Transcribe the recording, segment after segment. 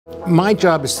My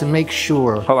job is to make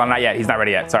sure. Hold on, not yet. He's not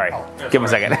ready yet. Sorry. Give him a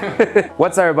second.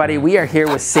 What's up, everybody? We are here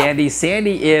with Sandy.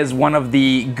 Sandy is one of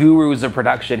the gurus of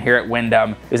production here at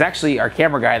Windham. It was actually our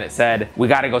camera guy that said, we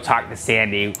got to go talk to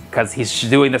Sandy because he's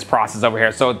doing this process over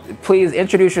here. So please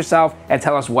introduce yourself and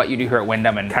tell us what you do here at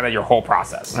Windham and kind of your whole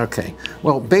process. Okay.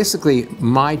 Well, basically,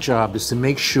 my job is to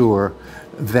make sure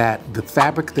that the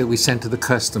fabric that we send to the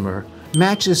customer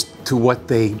matches to what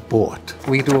they bought.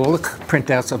 We do all the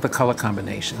printouts of the color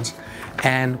combinations,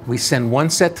 and we send one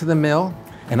set to the mill,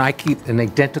 and I keep an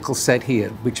identical set here,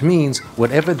 which means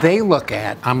whatever they look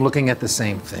at, I'm looking at the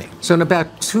same thing. So in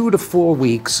about 2 to 4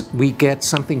 weeks, we get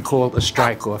something called a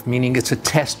strike-off, meaning it's a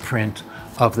test print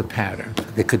of the pattern.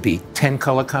 There could be 10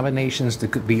 color combinations, there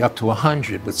could be up to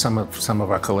 100 with some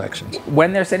of our collections.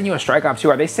 When they're sending you a strike-off too,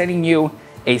 are they sending you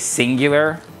a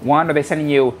singular one, or are they sending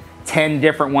you 10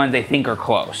 different ones they think are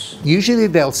close? Usually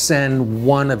they'll send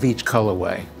one of each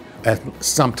colorway,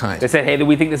 sometimes. They said, hey,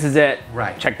 we think this is it.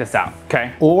 Right. Check this out,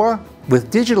 okay? Or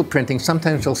with digital printing,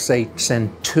 sometimes they'll say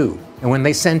send 2. And when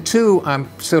they send 2, I'm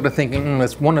sort of thinking,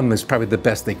 one of them is probably the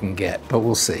best they can get, but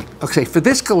we'll see. Okay, for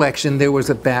this collection, there was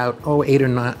about, 8 or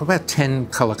 9, about 10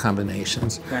 color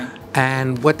combinations. Okay.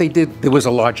 And what they did, there was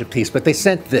a larger piece, but they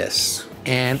sent this.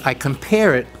 And I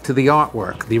compare it to the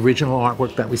artwork, the original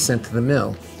artwork that we sent to the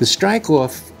mill. The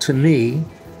strike-off, to me,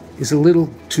 is a little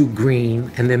too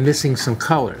green, and they're missing some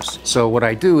colors. So what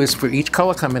I do is for each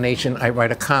color combination, I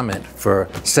write a comment. For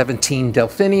 17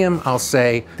 delphinium, I'll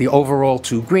say the overall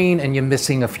too green, and you're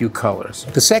missing a few colors.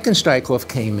 The second strike-off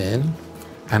came in,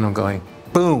 and I'm going,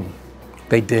 boom,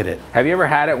 they did it. Have you ever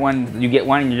had it when you get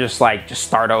one and you're just like, just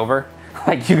start over?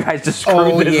 Like you guys just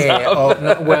screwed this up. Oh,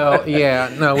 no, well,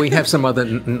 yeah, no, we have some other,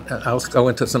 I'll go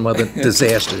into some other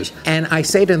disasters. And I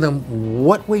say to them,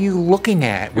 what were you looking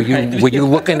at? Were you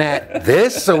looking at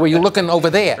this, or were you looking over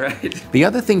there? Right. The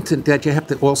other thing that you have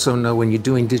to also know when you're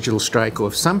doing digital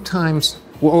strike-off, sometimes,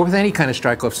 or with any kind of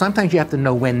strike-off, sometimes you have to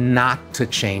know when not to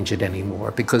change it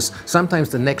anymore, because sometimes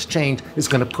the next change is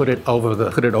going to put it over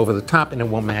the top and it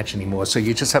won't match anymore. So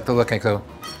you just have to look and go,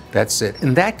 that's it.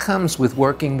 And that comes with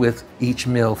working with each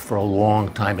mill for a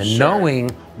long time and knowing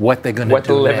what they're going to do next.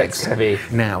 What the limit's going to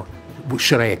be. Now,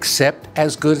 should I accept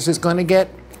as good as it's going to get?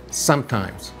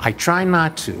 Sometimes. I try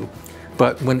not to,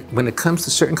 but when it comes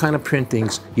to certain kind of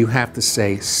printings, you have to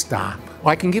say stop.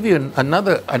 Well, I can give you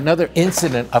another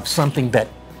incident of something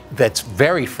that's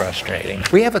very frustrating.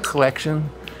 We have a collection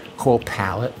called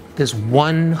Palette. There's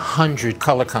 100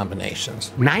 color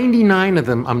combinations. 99 of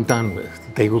them I'm done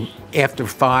with. They were, after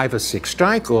 5 or 6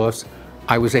 strike-offs,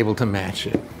 I was able to match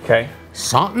it. Okay.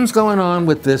 Something's going on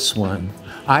with this one.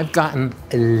 I've gotten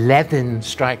 11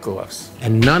 strike-offs,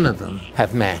 and none of them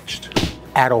have matched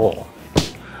at all.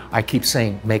 I keep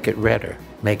saying, make it redder,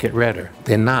 make it redder.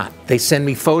 They're not. They send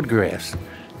me photographs.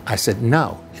 I said,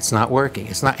 no, it's not working.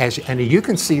 It's not, and you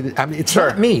can see that, I mean, it's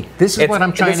not me. This is what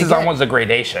I'm trying to get. This is almost a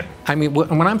gradation. I mean,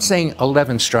 when I'm saying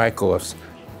 11 strike-offs,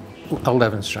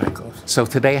 11 strike-offs. So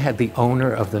today I had the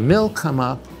owner of the mill come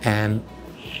up, and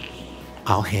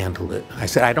I'll handle it. I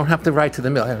said, I don't have to write to the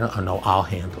mill. No, I'll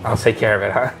handle it. I'll take care of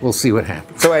it, huh? We'll see what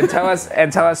happens. So, and tell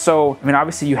us, so, I mean,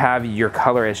 obviously you have your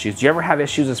color issues. Do you ever have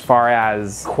issues as far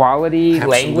as quality,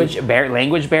 language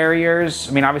barriers?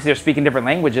 I mean, obviously they're speaking different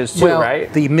languages too,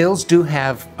 right? The mills do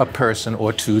have a person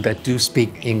or two that do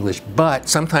speak English, but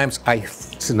sometimes I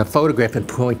send a photograph and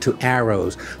point to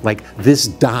arrows, like this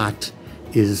dot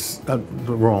is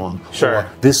wrong. Sure. Or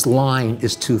this line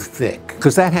is too thick.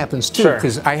 Because that happens too.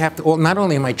 Because I have to, well, not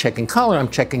only am I checking color, I'm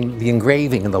checking the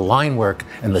engraving and the line work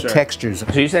and the textures.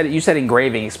 So you said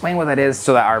engraving. Explain what that is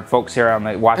so that our folks here on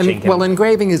the watching can... Well,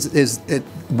 engraving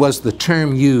was the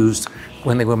term used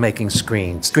when they were making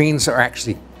screens. Screens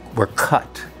were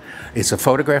cut. It's a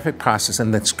photographic process,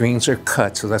 and the screens are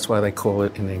cut, so that's why they call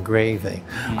it an engraving.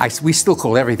 We still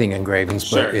call everything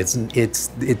engravings, but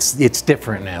it's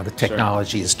different now. The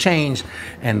technology has changed,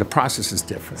 and the process is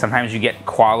different. Sometimes you get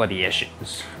quality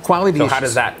issues. Quality issues.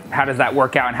 How does that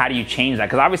work out, and how do you change that?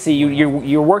 Because obviously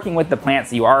you're working with the plants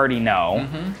that you already know,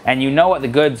 and you know what the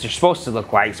goods are supposed to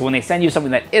look like. So when they send you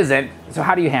something that isn't, so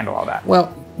how do you handle all that?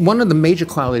 Well, one of the major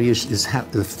qualities is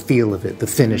the feel of it, the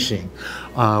finishing.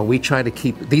 We try to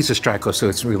keep, these are strike-offs, so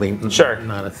it's really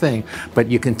not a thing, but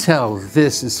you can tell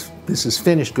this is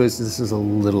finished goods, this is a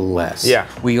little less. Yeah.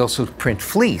 We also print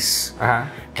fleece,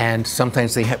 and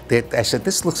sometimes I said,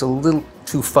 this looks a little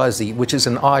too fuzzy, which is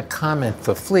an odd comment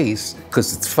for fleece,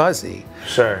 because it's fuzzy.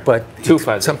 Sure. But too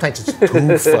fuzzy. Sometimes it's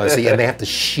too fuzzy, and they have to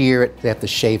shear it, they have to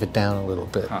shave it down a little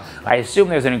bit. I assume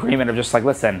there's an agreement of just like,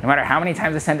 listen, no matter how many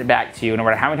times I send it back to you, no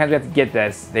matter how many times we have to get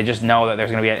this, they just know that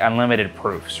there's going to be unlimited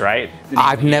proofs, right?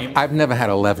 I've never had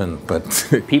 11, but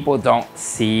people don't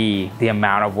see the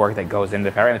amount of work that goes into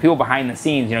the fabric. And the people behind the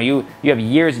scenes, you know, you have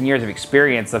years and years of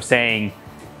experience of saying,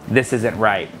 this isn't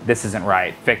right,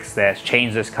 fix this,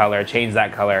 change this color, change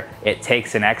that color. It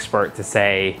takes an expert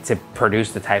to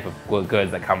produce the type of goods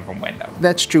that come from Windham.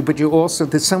 That's true, but you also,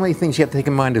 there's so many things you have to take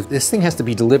in mind. If this thing has to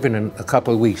be delivered in a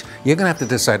couple of weeks, you're gonna have to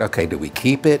decide, okay, do we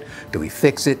keep it? Do we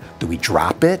fix it? Do we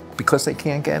drop it because they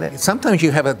can't get it? Sometimes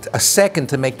you have a second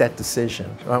to make that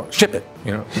decision. Well, ship it,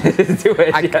 you know. Do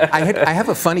it, I have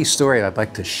a funny story I'd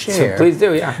like to share. Please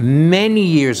do, yeah. Many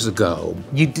years ago,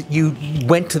 you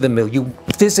went to the mill, you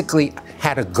physically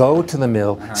had to go to the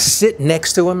mill, sit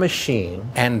next to a machine,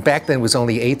 and back then it was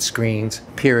only 8 screens,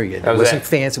 period. It wasn't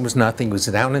fancy, it was nothing. It was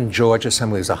down in Georgia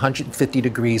somewhere. It was 150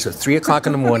 degrees at 3 o'clock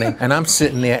in the morning, and I'm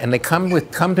sitting there, and they come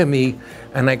to me,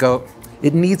 and I go,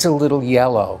 it needs a little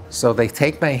yellow. So they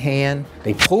take my hand,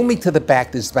 they pull me to the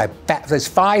back. There's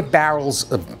 5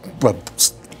 barrels of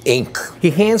ink. He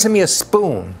hands me a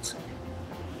spoon.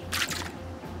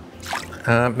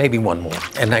 Maybe one more.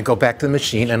 And I go back to the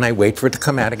machine and I wait for it to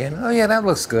come out again. Oh yeah, that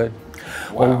looks good.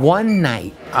 Wow. Well, one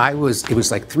night, it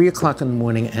was like 3 o'clock in the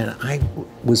morning, and I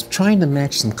was trying to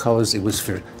match some colors. It was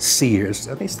for Sears.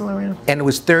 Are they still around? And it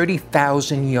was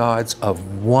 30,000 yards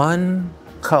of one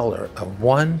color, of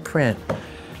one print.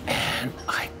 And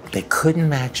they couldn't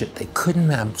match it. They couldn't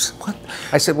match. What?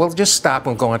 I said, well, just stop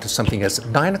and go on to something else. At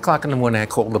 9 o'clock in the morning, I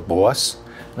called the boss.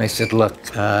 And I said, look,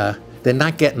 they're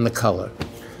not getting the color.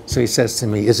 So he says to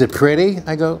me, is it pretty?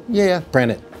 I go, yeah,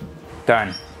 print it.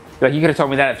 Done. Like, you could have told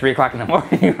me that at 3 o'clock in the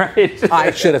morning, right? I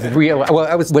should have realized. Well,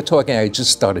 I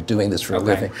just started doing this for a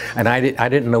living, and I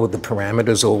didn't know the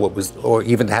parameters or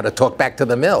even how to talk back to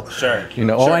the mill. Sure. You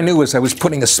know, all I knew was I was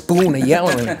putting a spoon of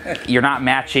yellow in. You're not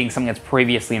matching something that's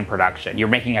previously in production. You're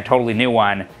making a totally new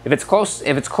one. If it's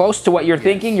close to what you're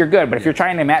thinking, you're good. But if you're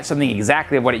trying to match something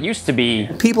exactly what it used to be,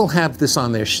 people have this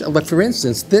on their shelf. But for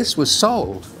instance, this was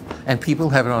sold, and people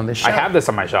have it on their shelf. I have this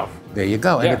on my shelf. There you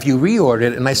go. And if you reorder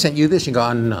it and I sent you this, you go,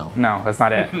 oh, no. No, that's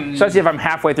not it. Especially if I'm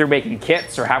halfway through making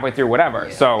kits or halfway through whatever.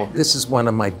 Yeah. So this is one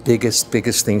of my biggest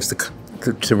things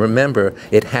to remember.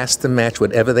 It has to match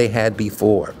whatever they had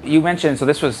before. You mentioned, so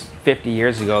this was 50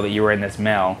 years ago that you were in this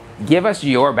mill. Give us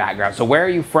your background. So where are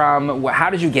you from? How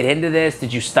did you get into this?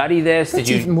 Did you study this? That's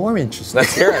even more interesting.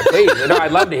 Let's hear it, please. No,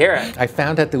 I'd love to hear it. I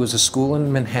found out there was a school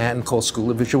in Manhattan called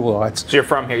School of Visual Arts. So you're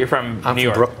from here? You're from New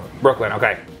York? Brooklyn. Brooklyn,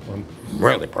 okay.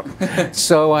 Really, Brooklyn.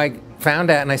 So I found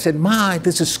out and I said, Ma,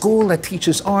 there's a school that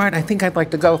teaches art. I think I'd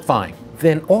like to go. Fine.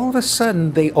 Then all of a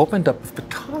sudden they opened up a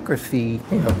photography,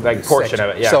 like portion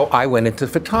of it, yeah. So I went into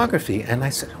photography and I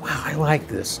said, wow, I like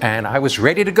this. And I was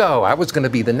ready to go. I was going to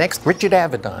be the next Richard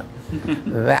Avedon.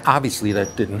 Obviously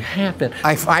that didn't happen.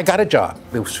 I got a job.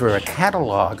 It was for a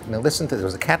catalog. Now listen to this, it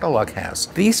was a catalog house.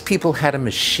 These people had a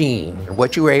machine.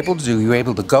 What you were able to do, you were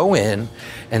able to go in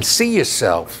and see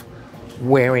yourself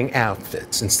wearing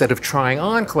outfits. Instead of trying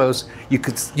on clothes, you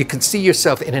could see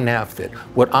yourself in an outfit.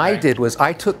 What I did was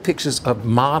I took pictures of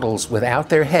models without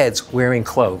their heads wearing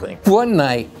clothing. One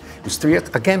night, it was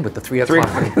again with the 3 o'clock.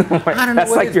 I don't know.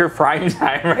 That's like your prime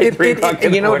time, right? 3 o'clock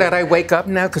in the you know that I wake up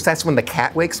now because that's when the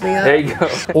cat wakes me up. There you go.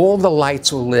 All the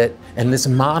lights were lit, and this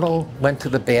model went to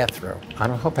the bathroom. I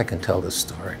don't hope I can tell this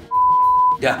story.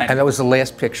 Yeah. And that was the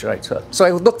last picture I took. So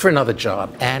I looked for another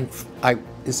job, and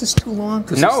is this too long?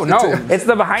 No, it's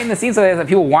the behind the scenes that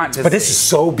people want to see. But this is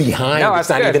so behind, no, it's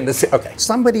not even this. Okay.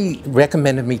 Somebody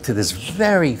recommended me to this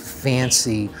very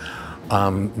fancy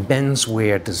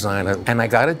menswear designer, and I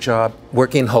got a job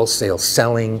working wholesale,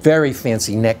 selling very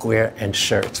fancy neckwear and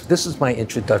shirts. This is my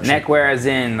introduction. Neckwear as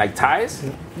in like ties?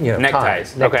 You know,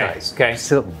 neckties. Neckties. Okay.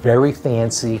 Still very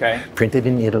fancy, printed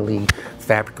in Italy.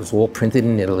 Fabric was all printed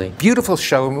in Italy. Beautiful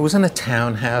showroom. It was in a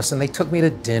townhouse, and they took me to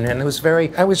dinner, and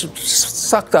I was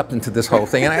sucked up into this whole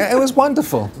thing, and it was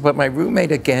wonderful. But my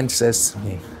roommate again says to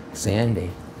me,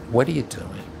 Sandy, what are you doing?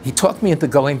 He talked me into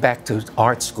going back to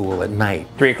art school at night.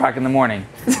 3 o'clock in the morning.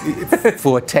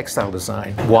 For textile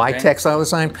design. Why textile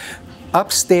design?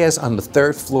 Upstairs on the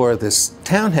 3rd floor of this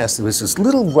townhouse, there was this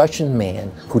little Russian man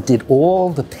who did all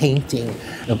the painting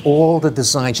of all the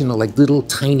designs, you know, like little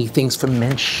tiny things for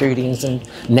men's shirtings and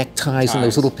neckties and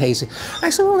those little pasties. I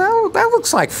said, well, that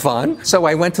looks like fun. So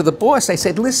I went to the boss. I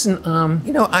said, listen,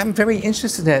 you know, I'm very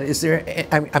interested in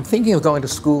that. I'm thinking of going to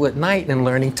school at night and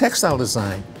learning textile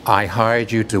design. I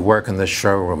hired you to work in the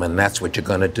showroom, and that's what you're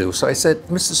going to do. So I said,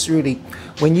 Mr. Cerruti,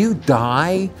 when you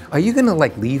die, are you going to,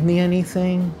 like, leave me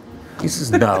anything? He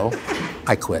says, no.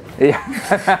 I quit. Yeah.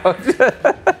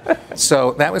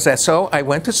 So that was that. So I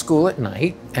went to school at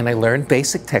night and I learned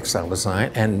basic textile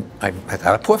design, and I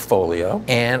got a portfolio,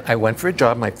 and I went for a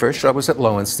job. My first job was at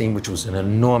Lowenstein, which was an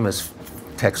enormous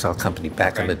textile company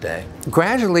back in the day.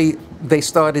 Gradually, they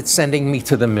started sending me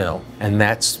to the mill, and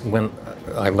that's when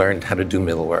I learned how to do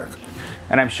mill work.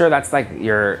 And I'm sure that's like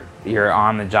your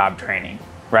on-the-job training,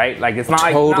 right? Like it's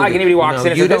not, not like anybody walks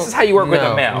in and says, this is how you work with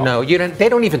a mill. No, you don't. They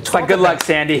don't even talk. Like good luck,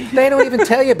 Sandy. They don't even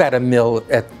tell you about a mill.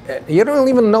 You don't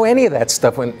even know any of that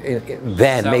stuff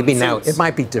then. Maybe now it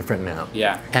might be different now.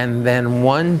 Yeah. And then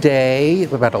one day,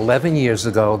 about 11 years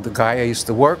ago, the guy I used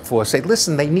to work for said,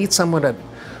 "Listen, they need someone at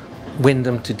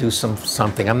Windham to do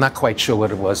something. I'm not quite sure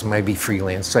what it was. Maybe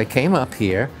freelance." So I came up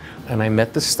here and I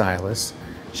met the stylist.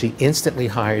 She instantly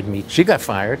hired me. She got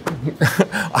fired.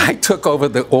 I took over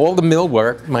all the mill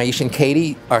work. Maisha and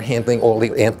Katie are handling all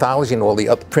the anthology and all the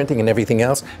other printing and everything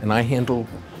else, and I handled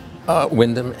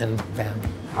Windham and Van.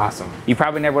 Awesome. You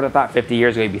probably never would have thought 50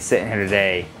 years ago you'd be sitting here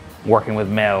today working with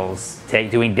mills,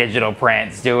 doing digital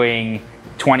prints, doing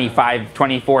 25,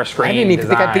 24 screen I didn't even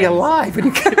think I'd be alive.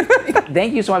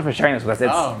 Thank you so much for sharing this with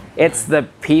us. It's the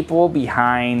people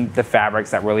behind the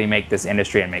fabrics that really make this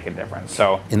industry and make a difference.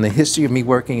 So, in the history of me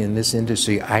working in this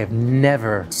industry, I have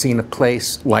never seen a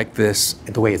place like this,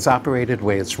 the way it's operated, the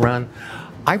way it's run.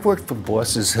 I've worked for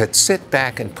bosses that sit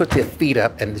back and put their feet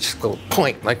up and just go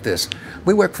point like this.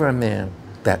 We work for a man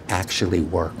that actually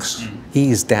works.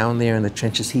 He is down there in the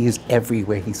trenches. He is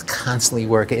everywhere. He's constantly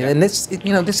working, and this,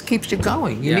 this keeps you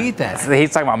going. You need that. So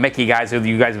he's talking about Mickey guys, who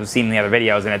you guys have seen in the other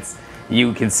videos, and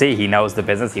you can see he knows the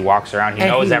business. He walks around. He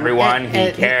knows everyone.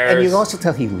 He cares. And you also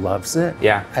tell he loves it.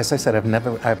 Yeah. As I said, I've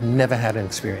never had an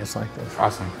experience like this.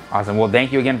 Awesome. Well,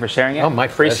 thank you again for sharing it. Oh, my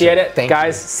pleasure. Appreciate it. Thank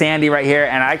guys, you. Sandy right here.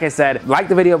 And like I said, like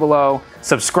the video below,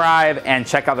 subscribe, and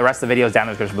check out the rest of the videos down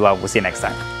in the description below. We'll see you next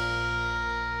time.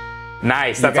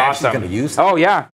 Nice. That's awesome. Gonna use that? Oh, yeah.